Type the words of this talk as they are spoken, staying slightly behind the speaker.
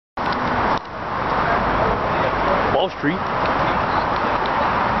Wall Street.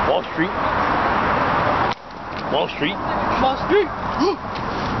 Wall Street. Wall Street. Wall Street.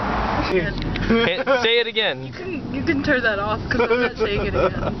 Say it again. You can turn that off because I'm not saying it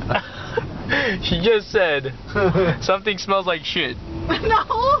again. She just said something smells like shit.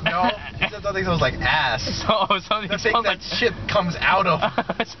 No. No. She said something smells like ass. Something smells like shit comes out of.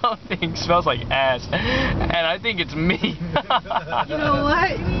 Something smells like ass, and I think it's me. You know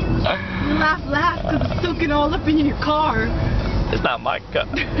what? Laugh, because it's soaking all up in your car. It's not my cup.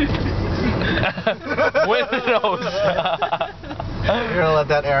 Windows. You're gonna let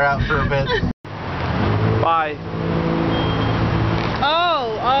that air out for a bit. Bye.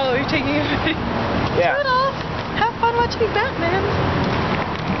 Oh, you're taking it. Yeah. Turn it off. Have fun watching Batman.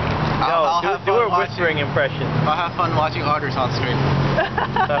 No, do a whispering impression. I'll have fun watching otters on screen.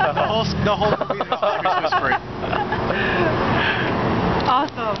 the whole movie is otters whispering.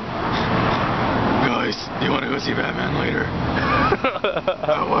 Awesome. Guys, do you want to go see Batman later?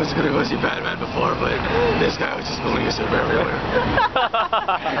 I was going to go see Batman before, but this guy was just pulling his hair everywhere.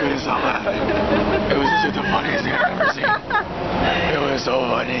 I couldn't stop laughing. It was just the funniest thing I've ever seen. It was so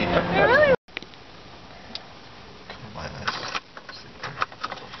funny. Really?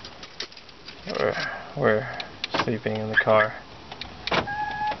 We're sleeping in the car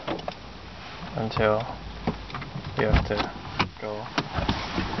until we have to go.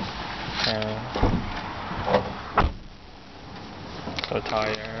 And so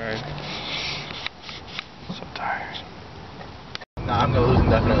tired. So tired. No, I'm gonna lose them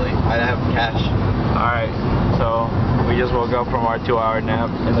definitely. I have cash. Alright, so we just woke up from our 2-hour nap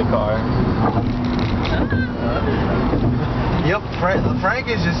in the car. Yep, Frank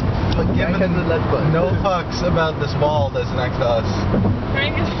is just giving no fucks about this wall that's next to us.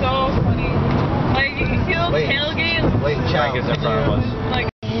 Frank is so funny. Like, you see those tailgates? Wait, Frank is in front of us. Like,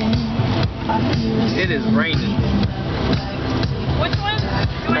 it is raining. which one?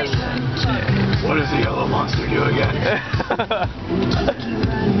 What does the yellow monster do again?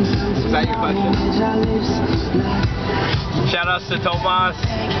 Is that your question? Shout outs to Tomas.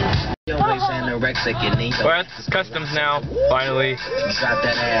 We're at customs now, finally.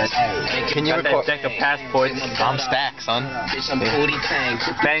 Can you got that deck of passports? I'm stacked, son.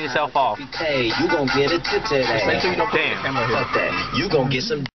 Fan yourself off. You gon' get it today. Damn. You gon' get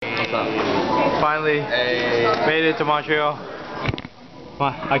some. Finally made it to Montreal.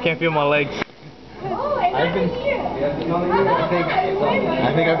 I can't feel my legs. I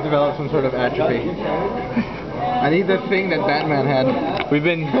think I've developed some sort of atrophy. I need the thing that Batman had. We've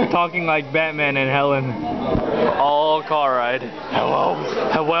been talking like Batman and Helen all car ride. Hello,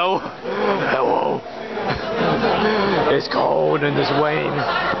 hello, hello. It's cold in this Wayne.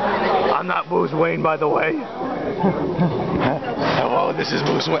 I'm not Bruce Wayne, by the way. Hello, this is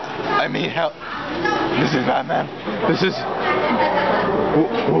Bruce Wayne. I mean, this is Batman. This is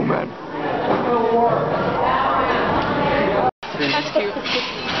Woman. That's cute.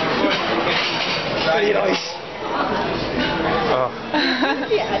 Pretty nice. Oh.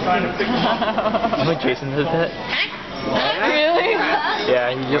 You know Jason does that? Really?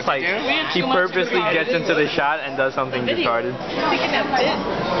 Yeah, he just like, he purposely gets into the shot and does something retarded.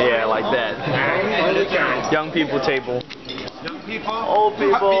 Yeah, like that. Young people table. Young people? Old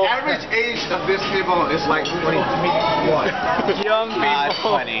people. The average age of this table is like 21. Young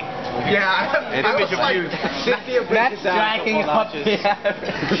people. 20. Yeah, it's image abuse. That's dragging up the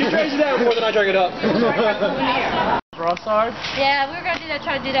average. She drags it down more than I drag it up. Brossard? Yeah, we were going to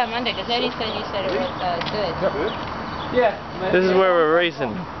try to do that Monday because Eddie said you said it was good. Yeah. This is where we're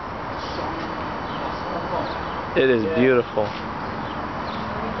racing. It is beautiful.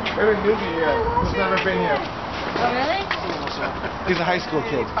 We're newbie here. He's never been here. Oh, really? He's a high school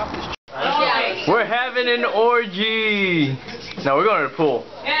kid. We're having an orgy. No, we're going to the pool.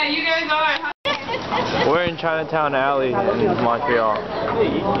 Yeah, you guys are. We're in Chinatown Alley in Montreal.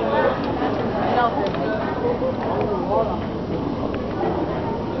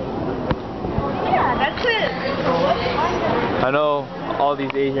 Yeah, that's it. I know all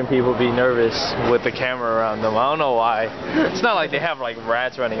these Asian people be nervous with the camera around them. I don't know why. It's not like they have like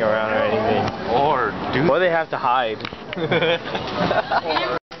rats running around or anything. Or they have to hide.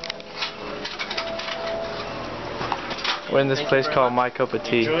 We're in this place called My Cup of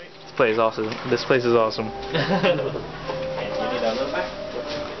Tea. This place is awesome. This place is awesome.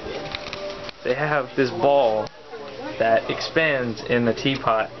 They have this ball that expands in the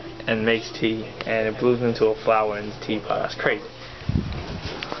teapot and makes tea, and it blooms into a flower in the teapot. That's crazy.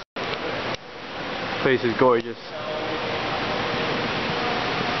 This place is gorgeous.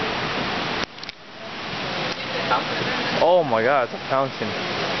 Oh my god, it's a fountain.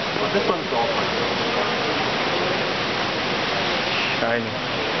 Well, this one's golf. Tiny.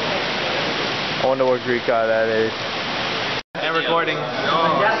 I wonder what Greek god that is. And recording.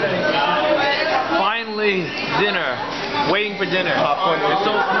 Finally, dinner. Waiting for dinner. Popcorn. It's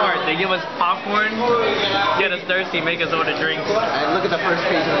so smart. They give us popcorn, get us thirsty, make us order drinks. And look at the first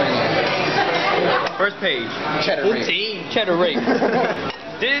page of the menu. First page. Cheddar poutine. Cheddar rape.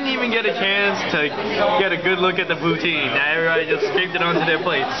 Didn't even get a chance to get a good look at the poutine. Now everybody just scraped it onto their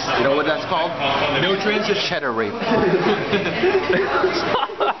plates. You know what that's called? Nutrients of cheddar rape.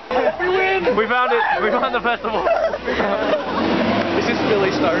 We win! We found it! We found the festival! This is Philly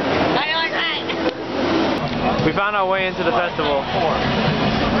start. We found our way into the festival.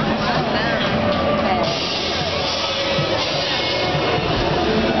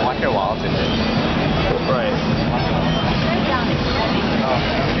 Watch your wallets in it. Right.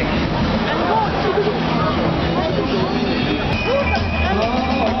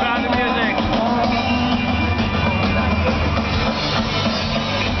 We found the music.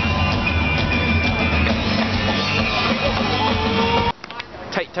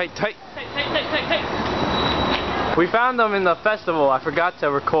 Tight. We found them in the festival. I forgot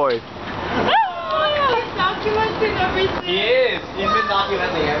to record. Documenting everything. He is. He's been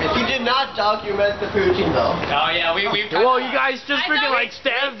documenting everything. He did not document the poutine though. Oh yeah, we well, you guys just freaking like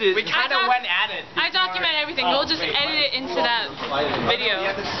stabbed it. We kind of went at it. I document everything. We'll just edit it into that video.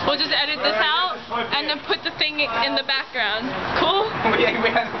 We'll just edit this out and then put the thing in the background. Cool? I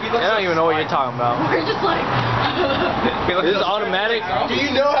don't even know what you're talking about. We're just like. This is automatic. Do you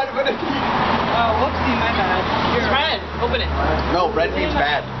know how to put it? Whoopsie, my bad. It's red. Open it. No, red means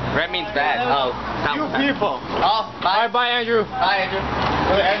bad. Red means bad. Oh. You people. Oh, bye. Alright, bye Andrew. Bye, Andrew.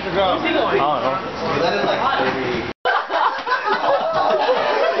 Where did Andrew go? I don't know. That is like 30.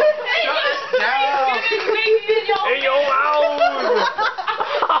 Hey yo, ow!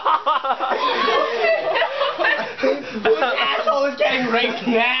 This asshole is getting raped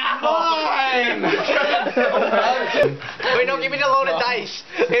now. Fine. Wait, no, give me the loaded dice.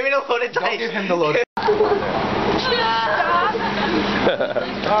 Give me the loaded dice. Don't give him the loaded.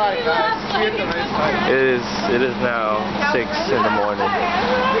 Alright guys, see you at the race time. It is now 6 in the morning.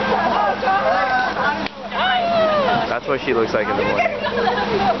 That's what she looks like in the morning.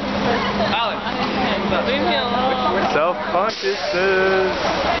 Leave me alone. Self-consciousness.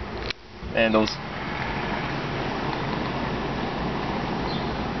 Handles.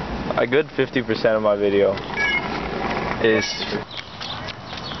 A good 50% of my video is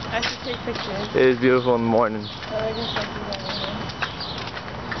I should take pictures. it is beautiful in the morning.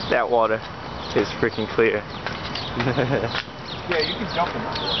 That water is freaking clear. Yeah, you can jump in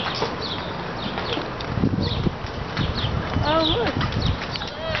that water. Oh, look.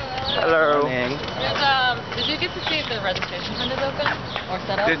 Hello. Did you get to see if the registration fund is open or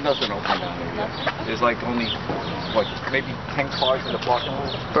set up? There's nothing open. Nothing? There's like only, what, maybe 10 cars in the parking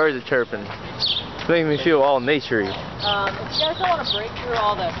lot. Birds are chirping. It's making me feel all naturey. If you guys don't want to break through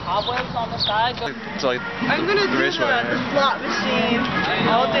all the cobwebs on the side, go. It's like I'm gonna do the slot machine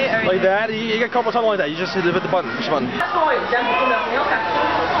all day. like that. You get carpal tunnel like that. You just hit the button. Push the button.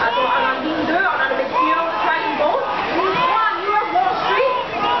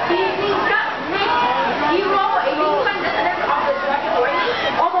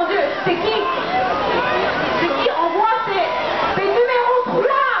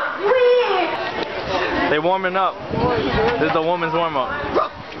 They warming up. This is the woman's warm up.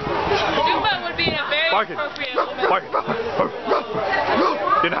 Zumba would be a very appropriate moment. Bark it.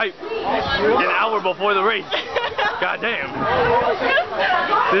 Get hype. Get an hour before the race. God damn.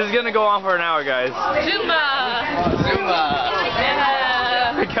 This is gonna go on for an hour, guys. Zumba.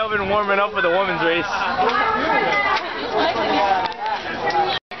 Yeah. Kelvin warming up for the women's race.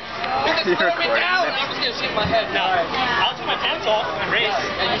 You're recording. I'm just gonna shake my head. No, I'll take my pants off and race.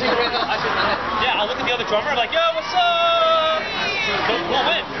 Yeah, I'll look at the other drummer like, yo, what's up? We'll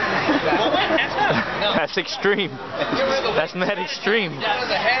win. We'll win. Hands up. No. That's extreme. That's mad extreme. Yeah,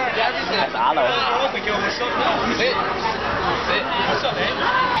 the hair and everything. That's hollow. What's up, man? Sit. What's up, man?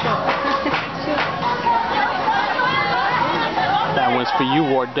 That one's for you,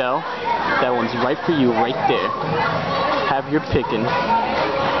 Wardell. That one's right for you, right there. Have your picking.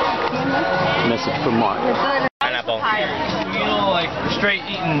 Message for Mark. Pineapple. You know, like straight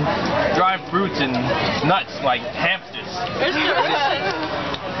eating dry fruits and nuts like hamsters.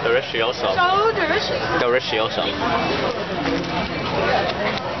 Delicioso. So delicious. Delicioso.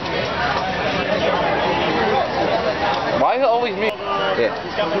 Why is it always me? Yeah.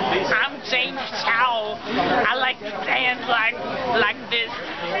 I'm James Chow. I like to dance like this,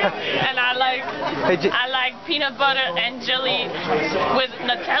 and I like peanut butter and jelly with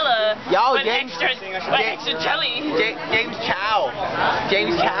Nutella, Yo, with James. extra extra jelly. James Chow.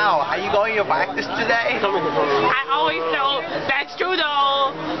 James Chow, are you going to practice today? I always know that's true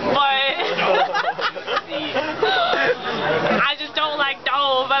though, but I just don't like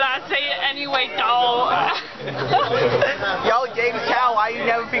dough, but I say it anyway though. Yo, James Chow, why you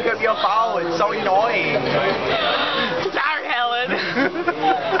never pick up your phone? It's so annoying. Sorry, Helen.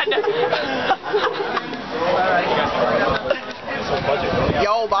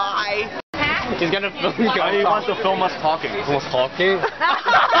 Yo, bye. He's gonna film. He wants to film us talking. Film us talking?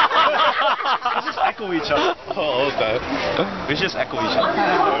 Let's just echo each other. Oh, okay. We should just echo each other.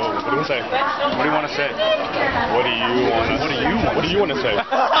 What do you say? What do you want to say? What do you want to say? What do you want to say?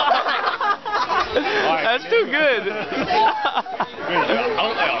 That's too good.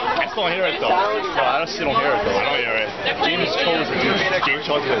 I still don't hear it though. No, I still don't hear it though. I don't hear it. James Cho is a douche. James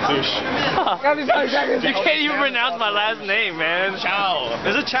Cho is a douche. You can't even pronounce my last name, man. Chow.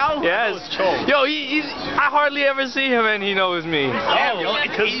 Is it Chow? Yes. Oh, it's Cho. Yo, I hardly ever see him and he knows me. Damn, yo,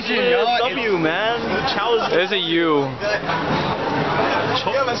 it's Asian, yo. W, man. Chow is There's a U.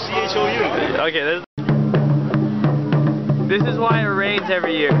 Cho is C-H-O-U. Okay, this is why it rains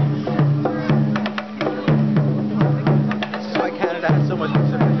every year. This is why Canada has so much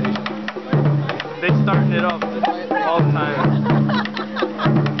precipitation. They starting it up all the time.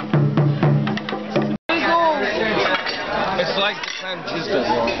 It's like the Clam Tuesday.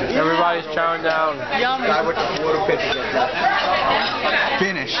 Everybody's chowing down. Guy with the water pitcher.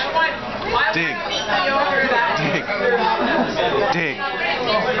 Finish. Dig. Dig. Dig. Dig.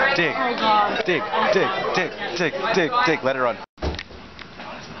 Dig. Dig. Dig. Dig. Dig. Dig. Let it run.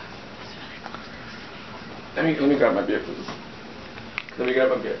 Let me grab my beer, please. Let me grab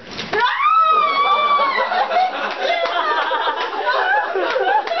my beer.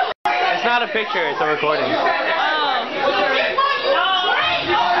 It's not a picture, it's a recording.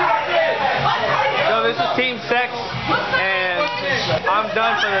 So this is Team Sex, and I'm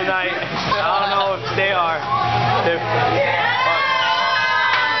done for the night. I don't know if they are.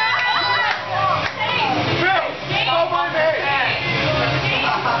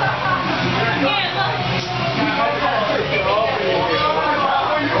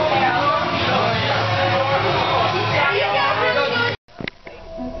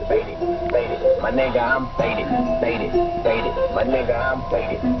 My nigga, I'm faded. My nigga, I'm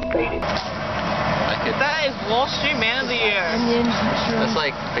faded. That is Wall Street Man of the Year. That's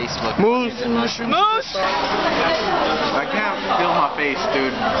like Facebook. Moose! Moose! I can't feel my face,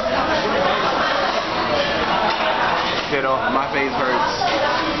 dude. Ditto. My face hurts.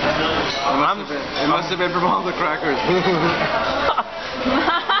 It must have been from all the crackers.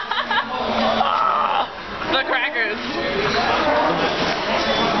 The crackers.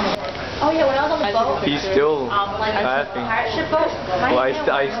 Oh yeah, when I was on the boat. He's still laughing. Well,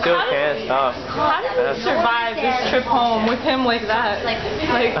 I still can't stop. How did you survive this trip home with him like that? That's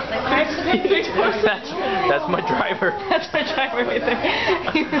my driver. That's my driver right there.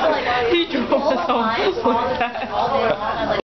 He drove us home.